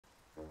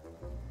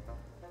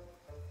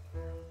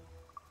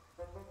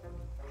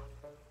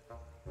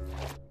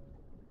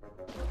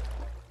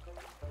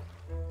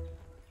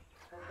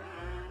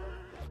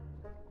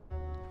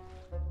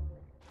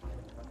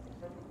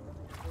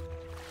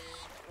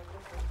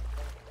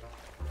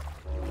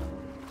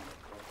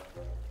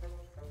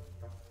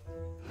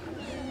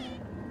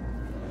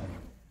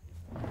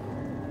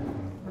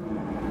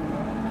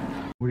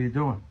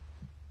doing?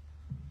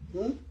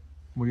 Hmm?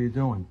 What are you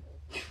doing?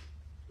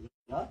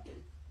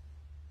 Nothing.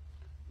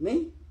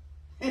 Me?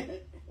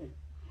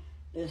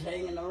 Just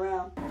hanging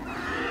around.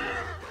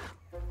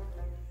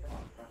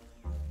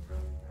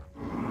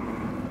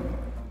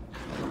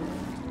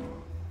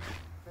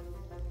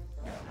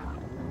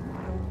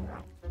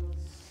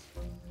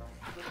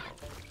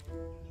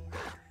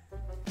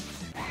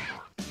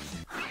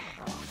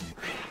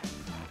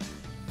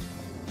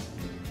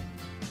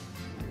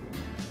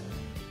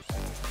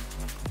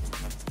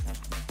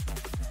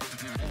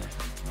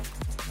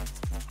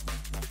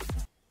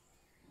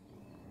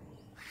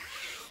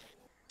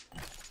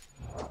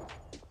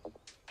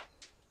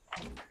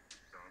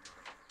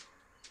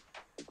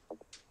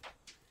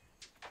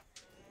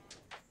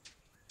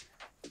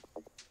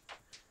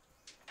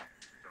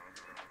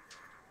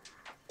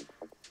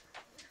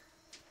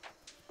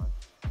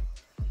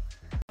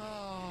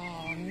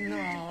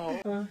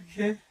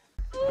 Okay.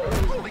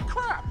 Holy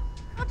crap!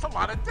 That's a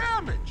lot of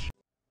damage!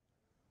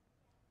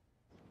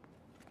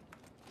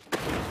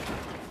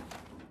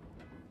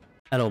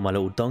 Hello my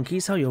little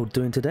donkeys, how you all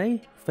doing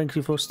today? Thank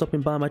you for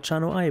stopping by my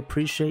channel, I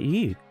appreciate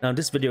you. Now in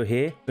this video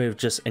here, we've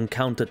just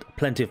encountered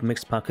plenty of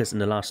Mixpackers in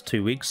the last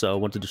 2 weeks, so I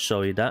wanted to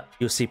show you that.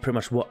 You'll see pretty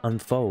much what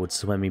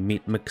unfolds when we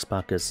meet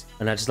Mixpackers.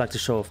 And I just like to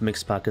show off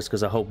Mixpackers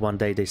because I hope one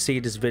day they see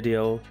this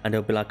video and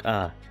they'll be like,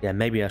 ah, yeah,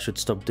 maybe I should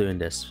stop doing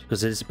this.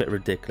 Because it is a bit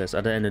ridiculous.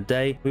 At the end of the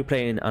day, we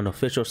play in an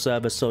official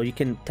server, so you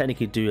can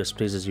technically do as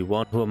please as you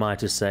want. Who am I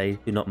to say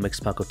do not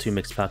Mixpack or to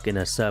Mixpack in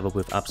a server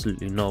with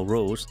absolutely no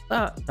rules?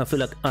 I feel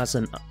like as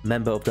a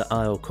member of the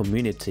IO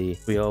community,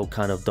 we all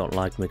kind of don't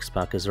like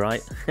Mixpackers,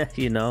 right?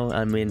 You know,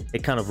 I mean,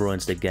 it kind of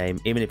ruins the game,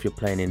 even if you're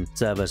playing in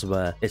servers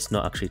where it's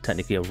not actually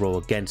technically a rule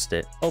against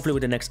it. Hopefully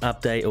with the next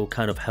update, it will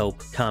kind of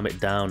help calm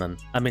it down. And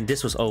I mean,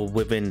 this was all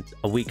within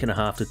a week and a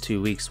half to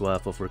 2 weeks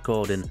worth of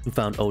recording. We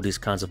found all these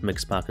kinds of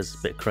Mixpackers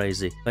a bit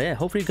crazy. But yeah,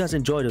 hopefully you guys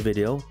enjoyed the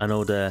video and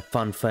all the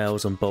fun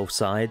fails on both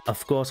sides.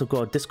 Of course, I've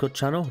got a Discord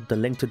channel. The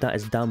link to that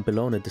is down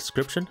below in the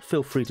description.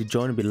 Feel free to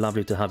join. It'd be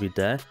lovely to have you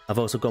there. I've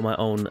also got my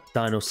own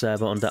Dino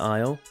server on the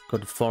IO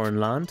called Foreign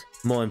Land.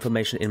 More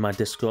information in my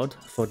Discord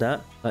for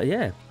that. But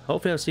yeah,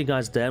 hopefully I'll see you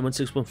guys there. When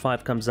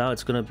 6.5 comes out,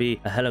 it's going to be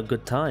a hell of a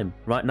good time.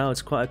 Right now,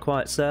 it's quite a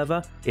quiet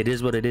server. It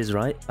is what it is,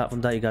 right? Apart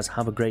from that, you guys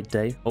have a great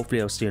day.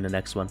 Hopefully I'll see you in the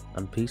next one.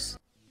 And peace.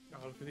 Oh,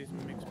 look at these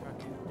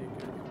Mixpacking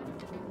diggers.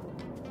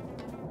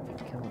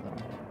 Kill them.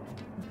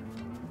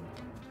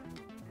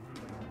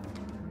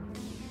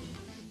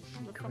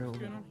 What the fuck's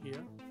going on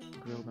here?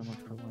 Grill them up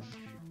for lunch.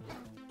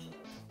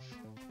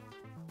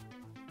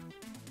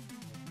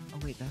 Oh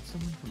wait, that's the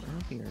one from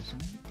earlier,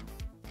 isn't it?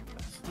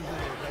 That's the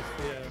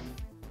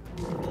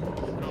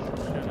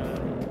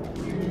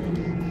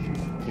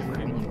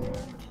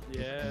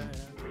yeah.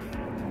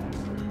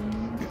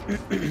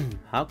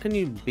 How can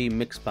you be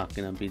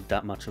Mixpacking and be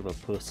that much of a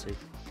pussy?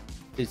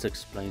 Please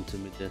explain to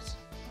me this.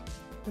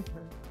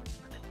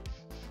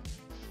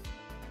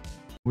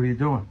 What are you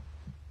doing?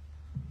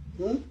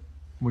 Hmm?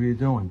 What are you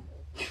doing?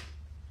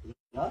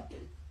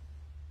 Nothing.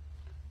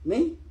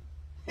 Me?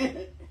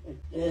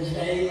 Just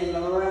hanging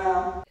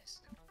around.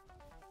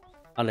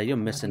 Ale, you're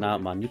missing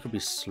out, man. You could be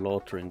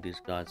slaughtering these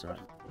guys, right?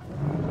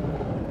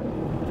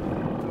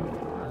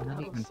 I'm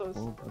not even so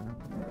full, bro.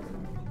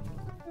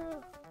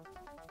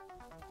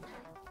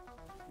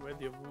 Where'd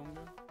the other one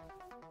go?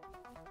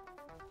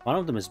 One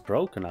of them is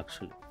broken,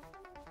 actually.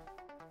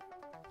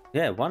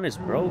 Yeah, one is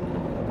broken.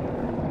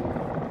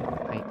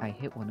 I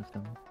hit one of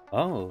them.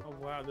 Oh. Oh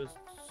wow, there's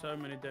so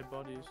many dead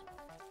bodies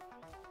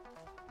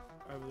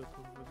over the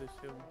top of this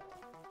hill.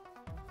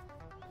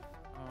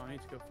 Oh, I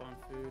need to go find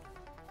food.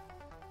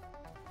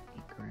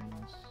 8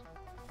 grams.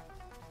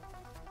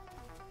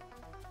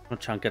 I'm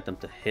trying to get them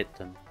to hit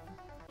them.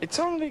 It's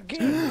only a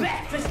game! Are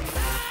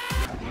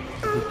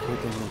you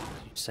kidding me?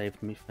 You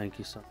saved me, thank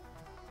you, son.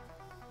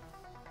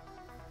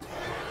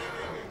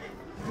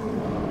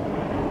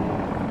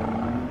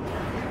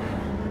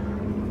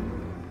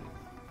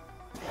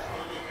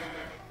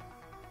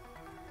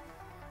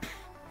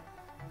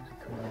 Is he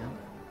coming out?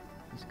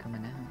 He's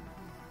coming out.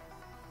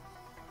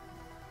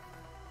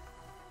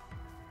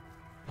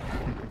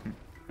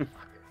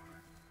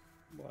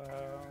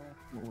 Wow.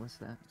 What was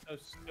that? So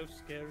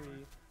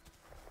scary.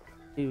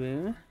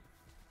 Anyway.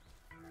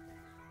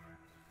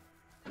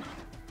 Oh,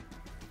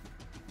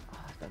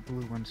 that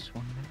blue one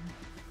swung there.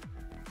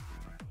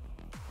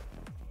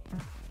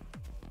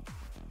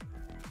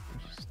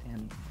 He's just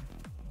standing there.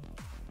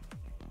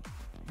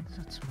 What does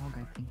that small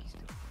guy think he's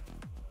doing?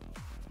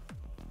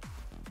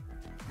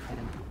 Hit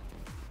him.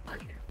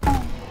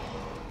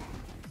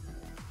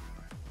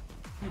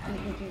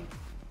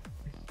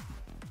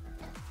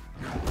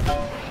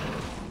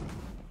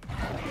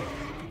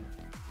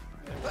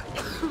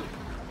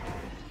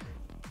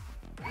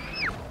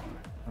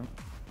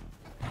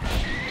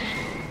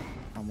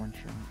 On one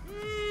shot.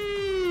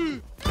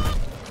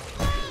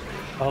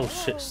 Oh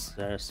shit,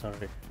 sorry.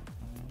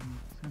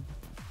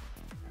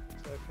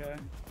 It's okay.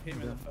 Hit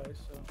me in the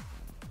face, so.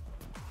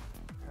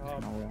 Oh,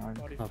 No wrong.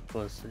 body, Oh,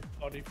 pussy.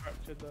 body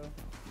fractured though.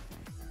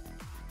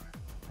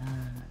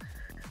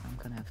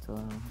 gonna have to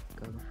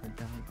go for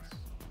dogs.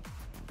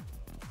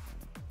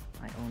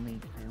 I only.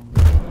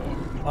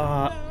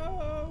 Fuck.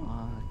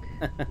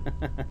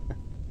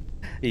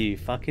 You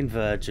fucking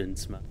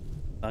virgins, man.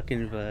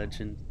 Fucking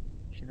virgins.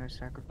 Should I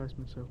sacrifice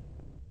myself?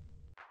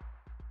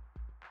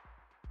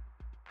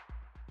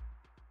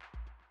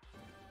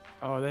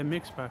 Oh, they're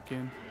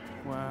Mixpacking.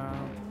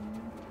 Wow.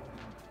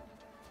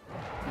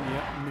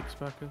 Yep,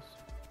 Mixpackers.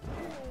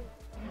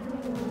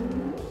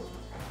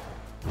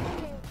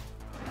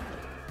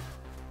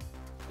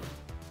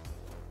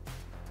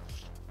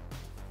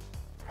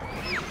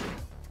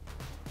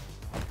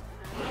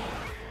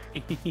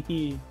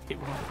 Hit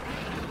one.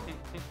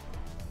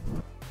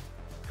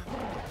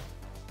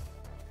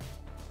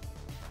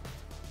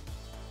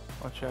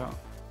 Watch out.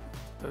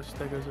 Those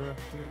stegos are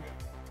after you.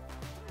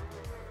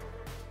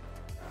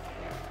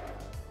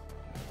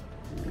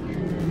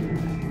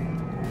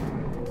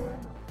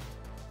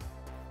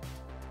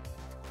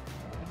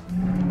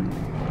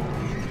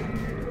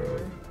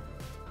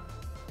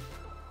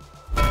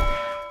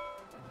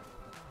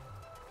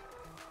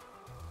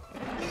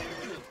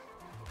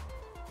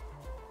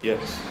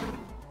 Yes.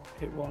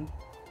 Hit one.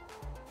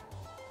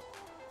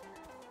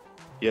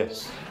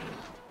 Yes.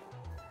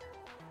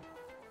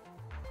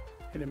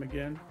 Hit him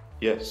again.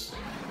 Yes.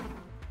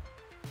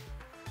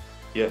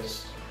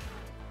 Yes.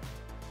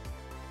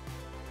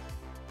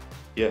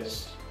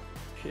 Yes.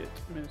 Shit,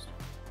 missed.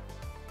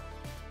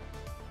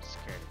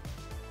 Scared.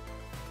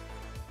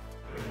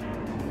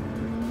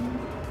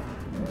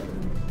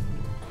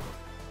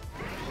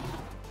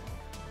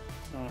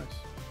 Nice.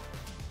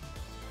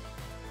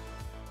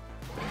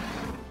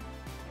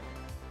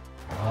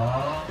 I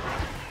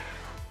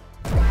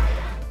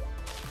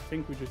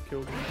think we just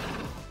killed him.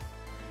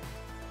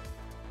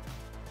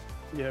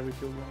 Yeah, we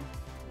killed one.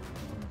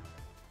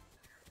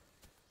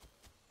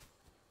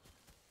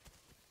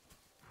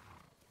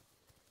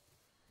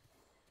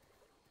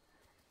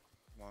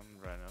 One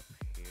ran up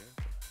here.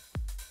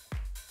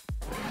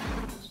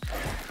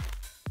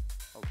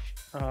 Oh shit.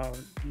 Oh,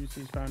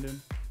 UC's found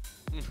him.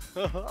 I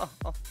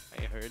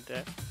heard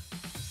that.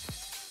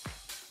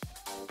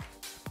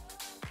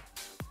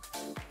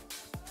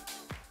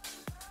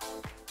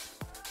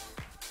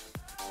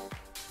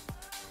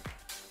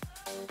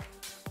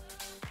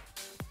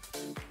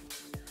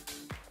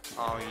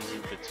 Oh, he's in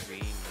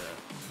between the...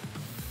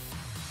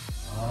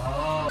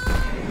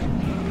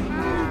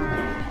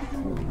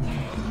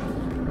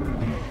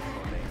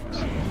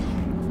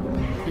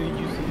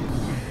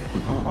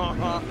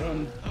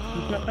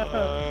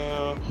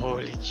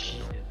 Holy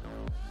shit.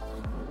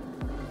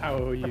 How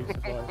will you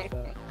survive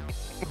that?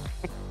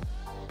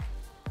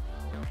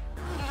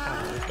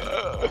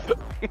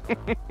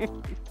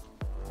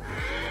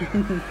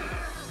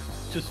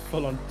 Just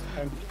full on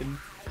tanking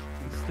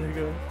and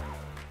stego.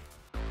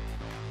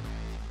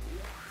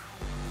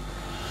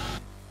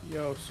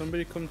 Yo,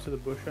 somebody come to the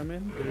bush I'm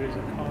in. There is a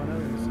Carno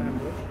in the same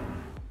bush.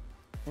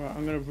 Right,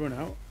 I'm gonna run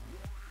out.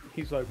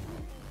 He's like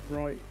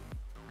right.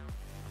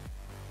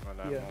 Well,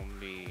 I'm Yeah.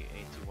 only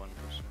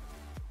 81%.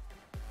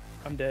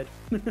 I'm dead.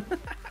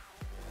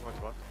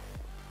 What?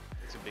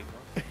 It's a big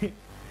one.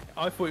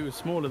 I thought he was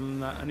smaller than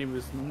that, and he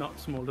was not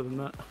smaller than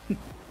that.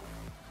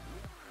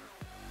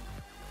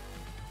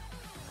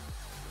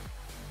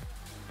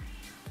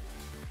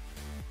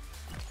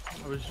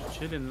 I was just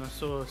chilling and I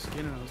saw a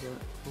skin and I was like,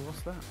 well,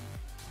 what's that?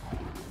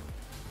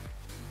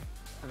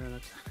 And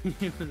then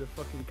it was a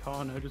fucking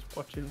Carno just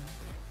watching.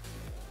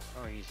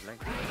 Oh, he's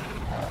like...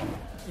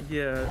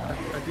 Yeah,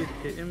 I did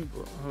hit him,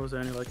 but I was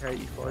only like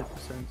 85%,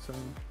 so...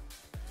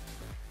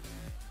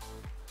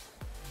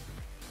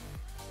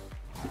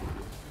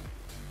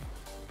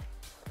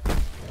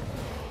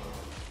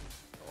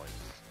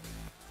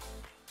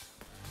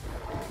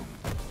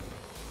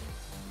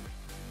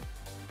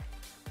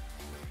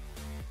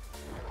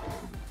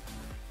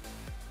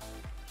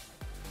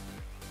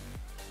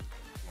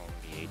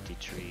 Only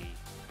 83.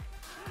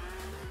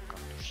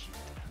 Quanto shit.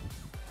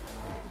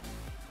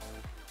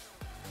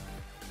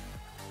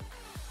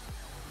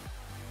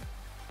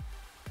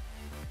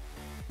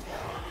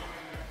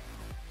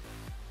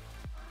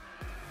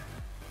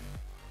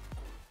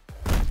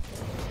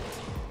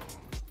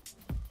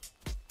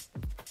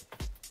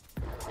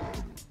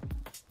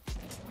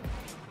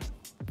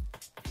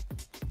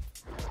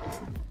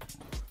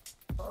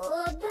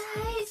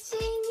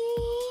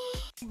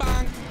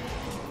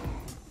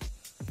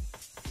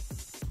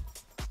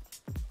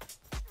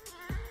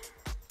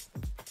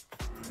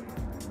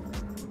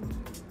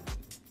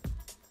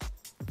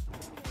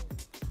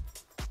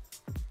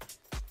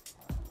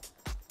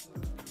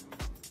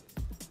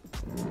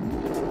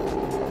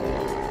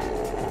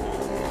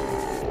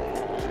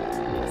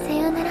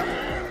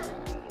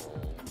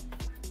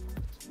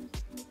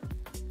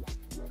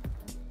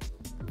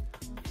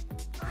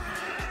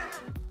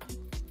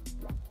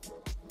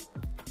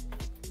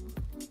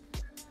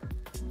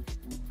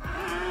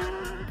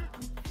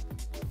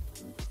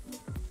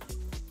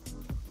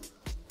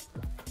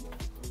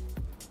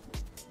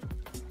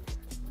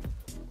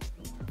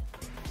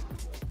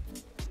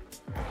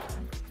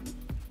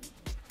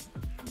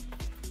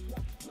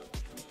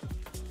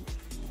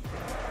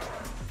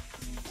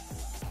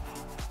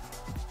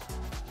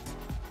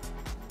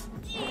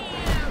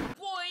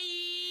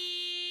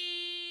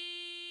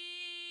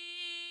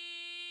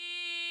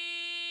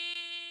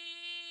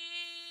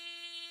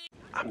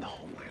 I'm the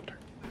Homelander.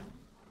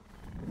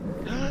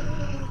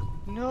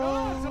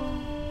 No!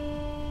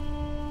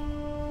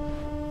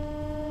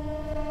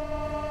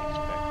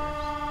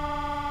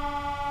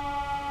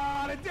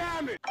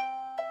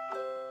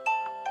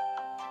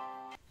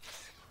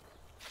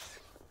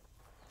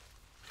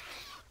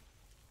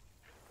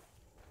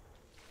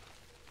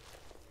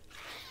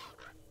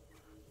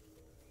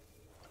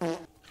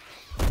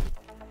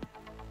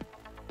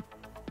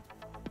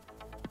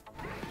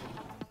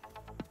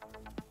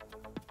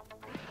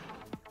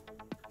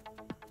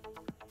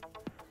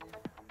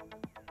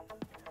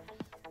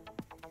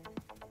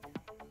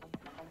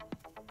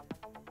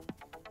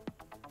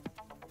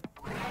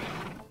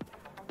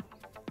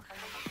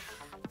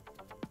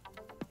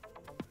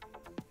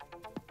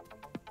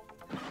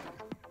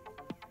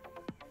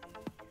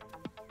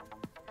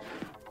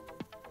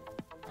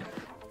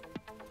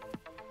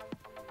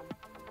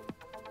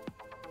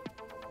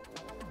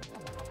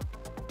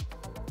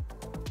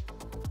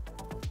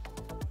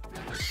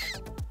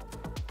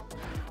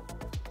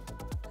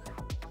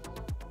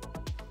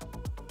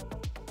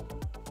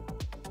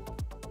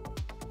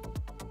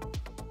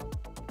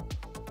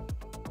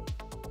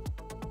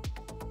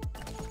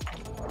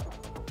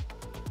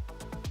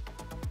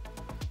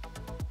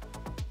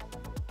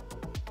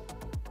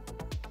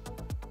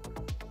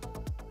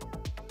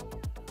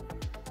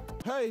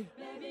 Hey,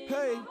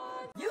 hey.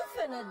 You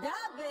finna die,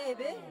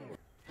 baby.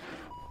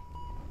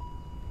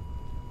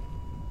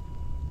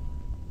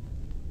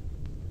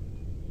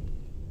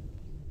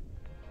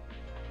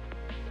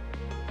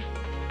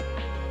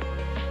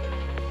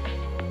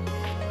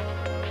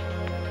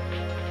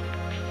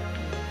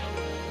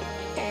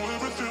 Oh,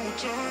 everything will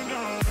turn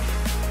down.